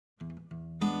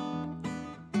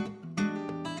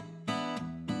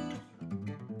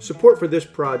Support for this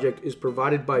project is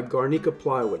provided by Garnica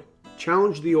Plywood.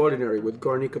 Challenge the ordinary with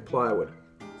Garnica Plywood.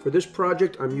 For this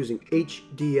project, I'm using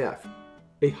HDF,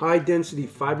 a high-density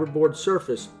fiberboard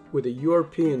surface with a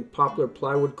European poplar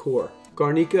plywood core.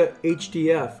 Garnica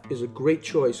HDF is a great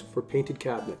choice for painted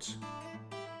cabinets.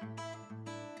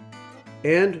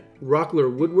 And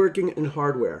Rockler Woodworking and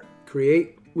Hardware.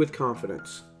 Create with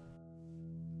confidence.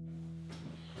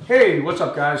 Hey, what's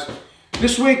up guys?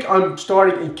 This week I'm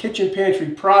starting a kitchen pantry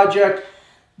project.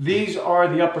 These are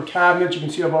the upper cabinets. You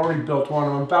can see I've already built one.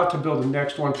 I'm about to build the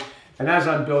next one. And as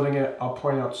I'm building it, I'll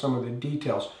point out some of the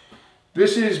details.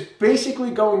 This is basically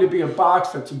going to be a box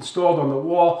that's installed on the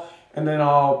wall, and then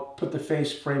I'll put the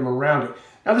face frame around it.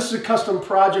 Now this is a custom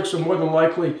project, so more than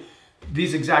likely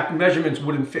these exact measurements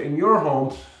wouldn't fit in your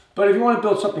home. But if you want to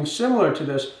build something similar to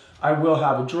this, I will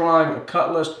have a drawing, a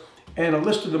cut list, and a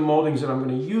list of the moldings that I'm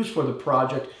going to use for the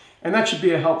project. And that should be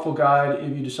a helpful guide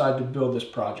if you decide to build this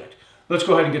project. Let's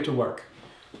go ahead and get to work.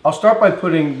 I'll start by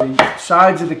putting the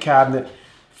sides of the cabinet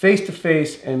face to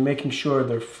face and making sure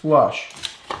they're flush.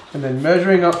 And then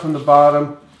measuring up from the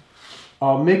bottom,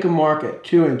 I'll make a mark at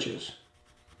 2 inches.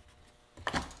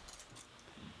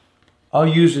 I'll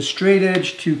use a straight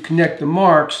edge to connect the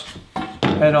marks,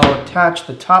 and I'll attach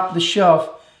the top of the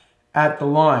shelf at the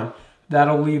line.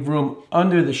 That'll leave room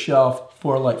under the shelf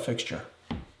for a light fixture.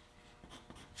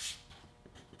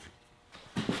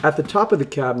 At the top of the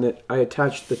cabinet, I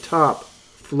attached the top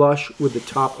flush with the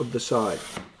top of the side.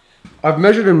 I've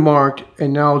measured and marked,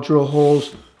 and now I'll drill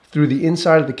holes through the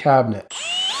inside of the cabinet.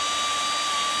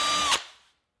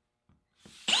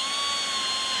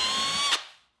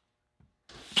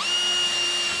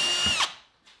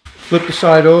 Flip the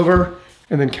side over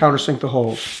and then countersink the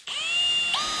holes.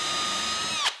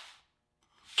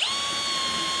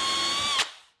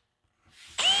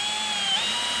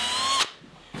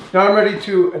 Now I'm ready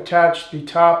to attach the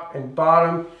top and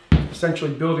bottom,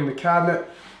 essentially building the cabinet.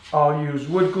 I'll use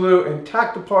wood glue and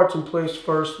tack the parts in place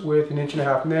first with an 1.5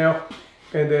 inch nail,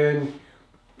 and then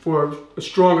for a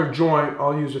stronger joint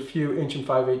I'll use a few 1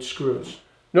 5/8" screws.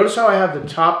 Notice how I have the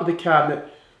top of the cabinet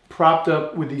propped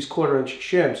up with these 1/4 inch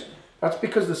shims. That's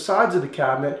because the sides of the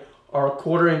cabinet are a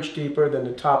 1/4 inch deeper than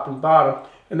the top and bottom,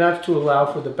 and that's to allow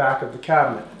for the back of the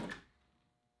cabinet.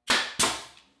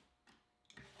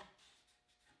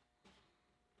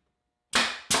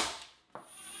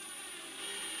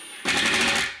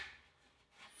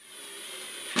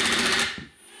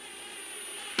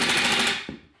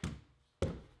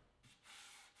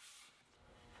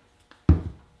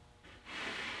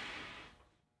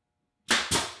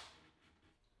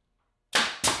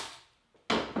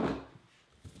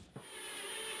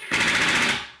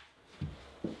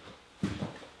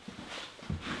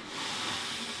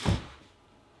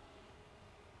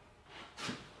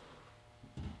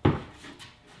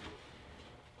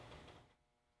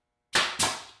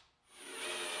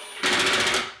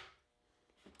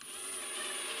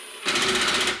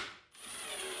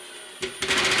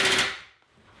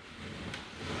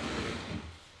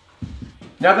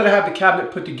 Now that I have the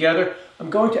cabinet put together,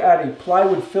 I'm going to add a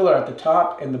plywood filler at the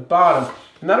top and the bottom,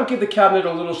 and that'll give the cabinet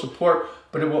a little support,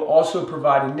 but it will also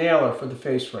provide a nailer for the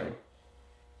face frame.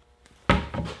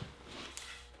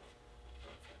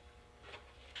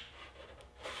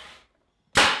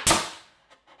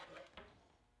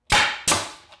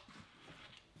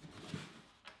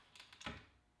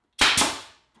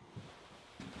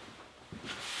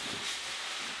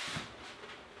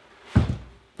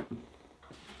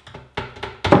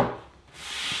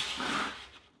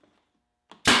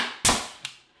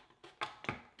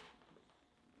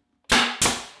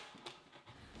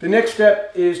 The next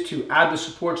step is to add the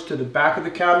supports to the back of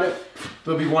the cabinet.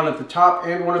 There'll be one at the top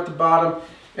and one at the bottom.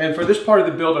 And for this part of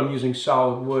the build, I'm using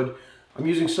solid wood. I'm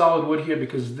using solid wood here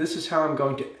because this is how I'm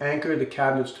going to anchor the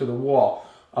cabinets to the wall.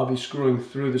 I'll be screwing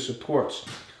through the supports.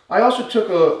 I also took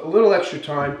a little extra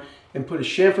time and put a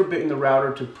chamfer bit in the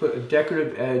router to put a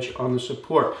decorative edge on the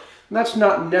support. And that's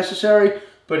not necessary,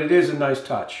 but it is a nice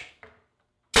touch.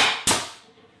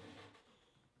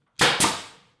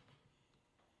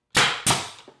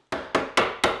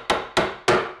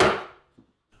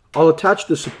 I'll attach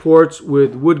the supports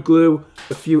with wood glue,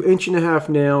 a few 1.5 inch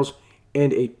nails,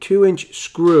 and a 2 inch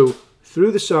screw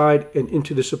through the side and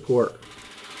into the support.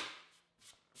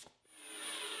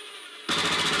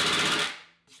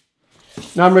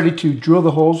 Now I'm ready to drill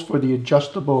the holes for the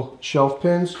adjustable shelf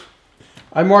pins.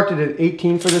 I marked it at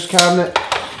 18 for this cabinet,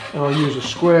 and I'll use a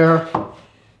square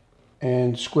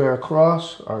and square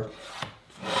across, or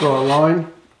draw a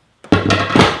line.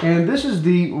 And this is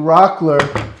the Rockler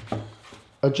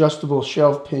adjustable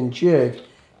shelf pin jig,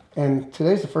 and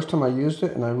today's the first time I used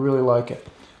it and I really like it.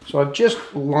 So I've just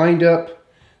lined up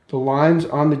the lines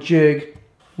on the jig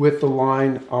with the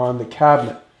line on the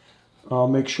cabinet. I'll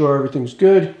make sure everything's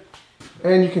good,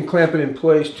 and you can clamp it in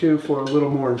place too for a little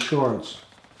more insurance.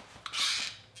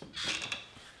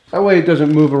 That way it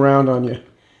doesn't move around on you in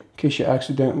case you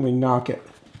accidentally knock it.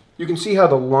 You can see how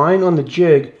the line on the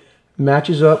jig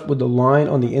matches up with the line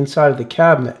on the inside of the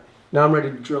cabinet. Now I'm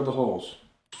ready to drill the holes.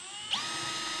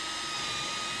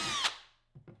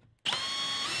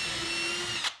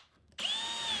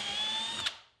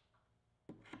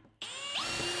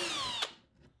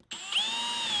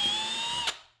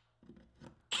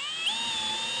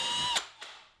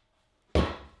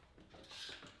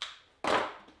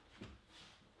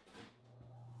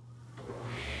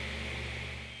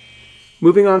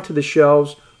 Moving on to the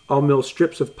shelves, I'll mill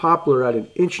strips of poplar at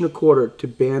 1.25 inches to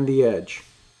band the edge.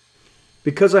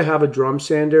 Because I have a drum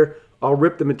sander, I'll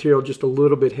rip the material just a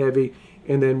little bit heavy,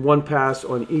 and then one pass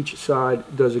on each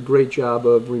side does a great job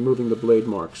of removing the blade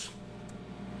marks.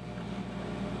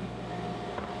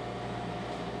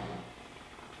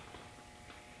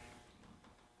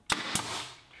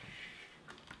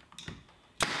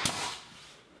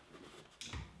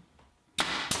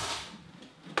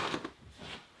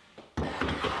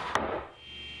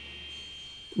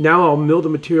 Now I'll mill the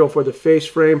material for the face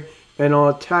frame, and I'll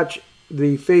attach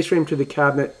the face frame to the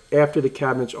cabinet after the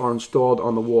cabinets are installed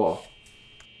on the wall.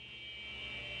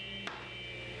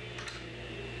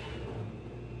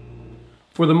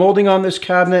 For the molding on this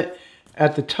cabinet,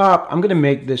 at the top I'm going to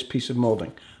make this piece of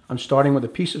molding. I'm starting with a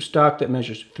piece of stock that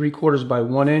measures 3/4 by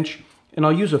 1 inch, and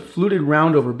I'll use a fluted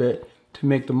roundover bit to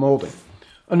make the molding.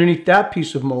 Underneath that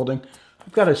piece of molding,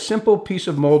 I've got a simple piece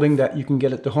of molding that you can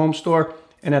get at the home store.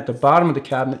 And at the bottom of the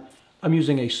cabinet, I'm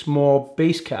using a small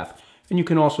base cap. And you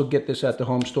can also get this at the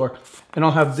home store. And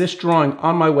I'll have this drawing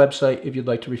on my website if you'd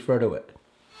like to refer to it.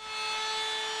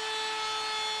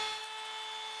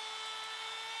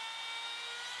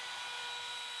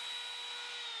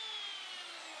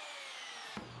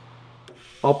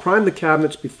 I'll prime the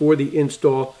cabinets before the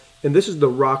install. And this is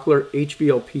the Rockler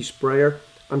HVLP sprayer.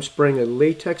 I'm spraying a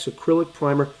latex acrylic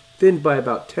primer thinned by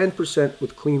about 10%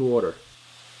 with clean water.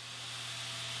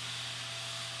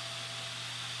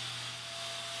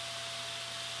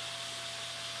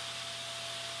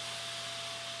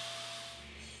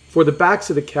 For the backs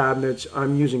of the cabinets,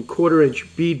 I'm using 1/4 inch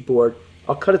beadboard.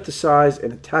 I'll cut it to size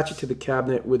and attach it to the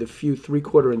cabinet with a few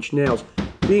 3/4 inch nails,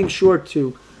 being sure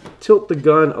to tilt the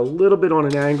gun a little bit on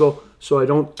an angle so I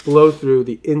don't blow through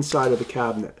the inside of the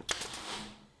cabinet.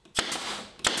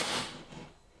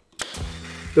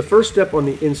 The first step on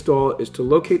the install is to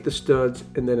locate the studs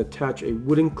and then attach a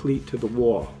wooden cleat to the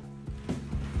wall.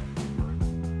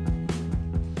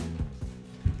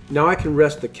 Now I can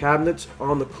rest the cabinets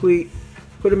on the cleat,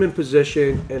 put them in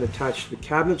position, and attach the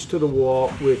cabinets to the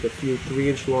wall with a few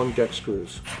 3-inch long deck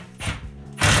screws.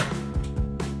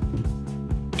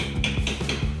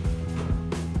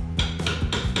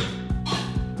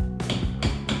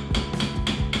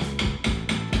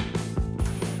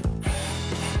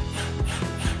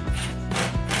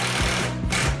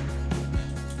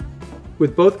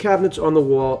 With both cabinets on the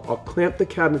wall, I'll clamp the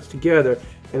cabinets together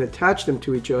and attach them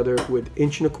to each other with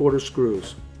 1.25 inch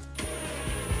screws.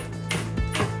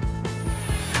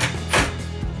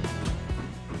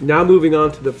 Now moving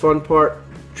on to the fun part,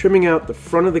 trimming out the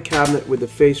front of the cabinet with the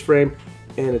face frame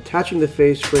and attaching the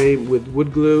face frame with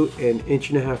wood glue and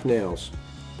 1.5 inch nails.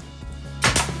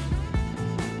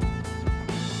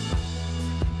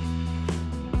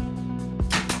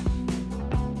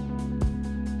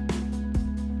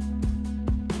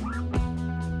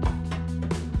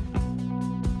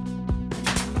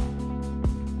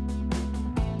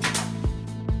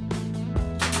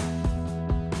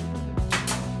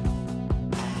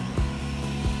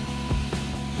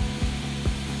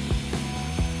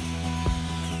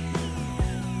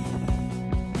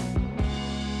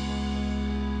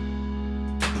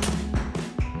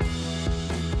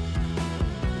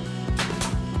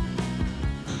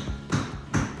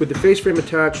 With the face frame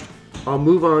attached, I'll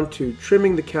move on to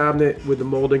trimming the cabinet with the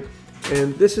molding,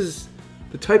 and this is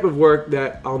the type of work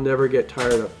that I'll never get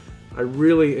tired of. I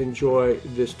really enjoy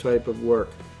this type of work.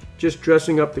 Just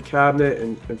dressing up the cabinet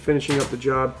and finishing up the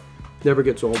job never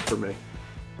gets old for me.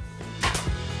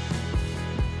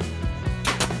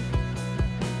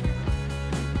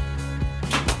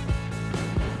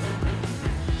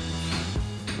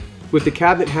 With the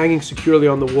cabinet hanging securely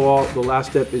on the wall, the last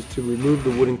step is to remove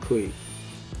the wooden cleat.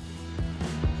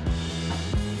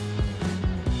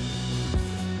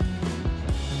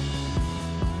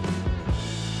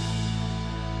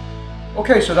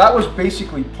 Okay, so that was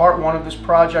basically part one of this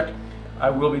project. I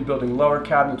will be building lower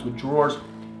cabinets with drawers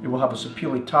It will have a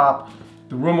sapele top.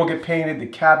 The room will get painted, the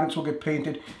cabinets will get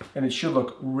painted, and it should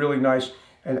look really nice.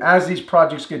 And as these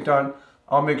projects get done,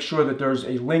 I'll make sure that there's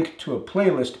a link to a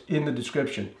playlist in the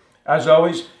description. As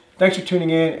always, thanks for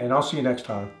tuning in, and I'll see you next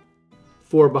time.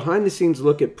 For a behind-the-scenes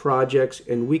look at projects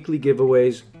and weekly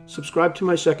giveaways, subscribe to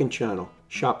my second channel,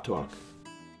 Shop Talk.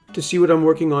 To see what I'm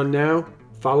working on now,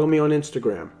 follow me on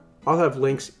Instagram. I'll have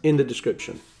links in the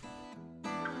description.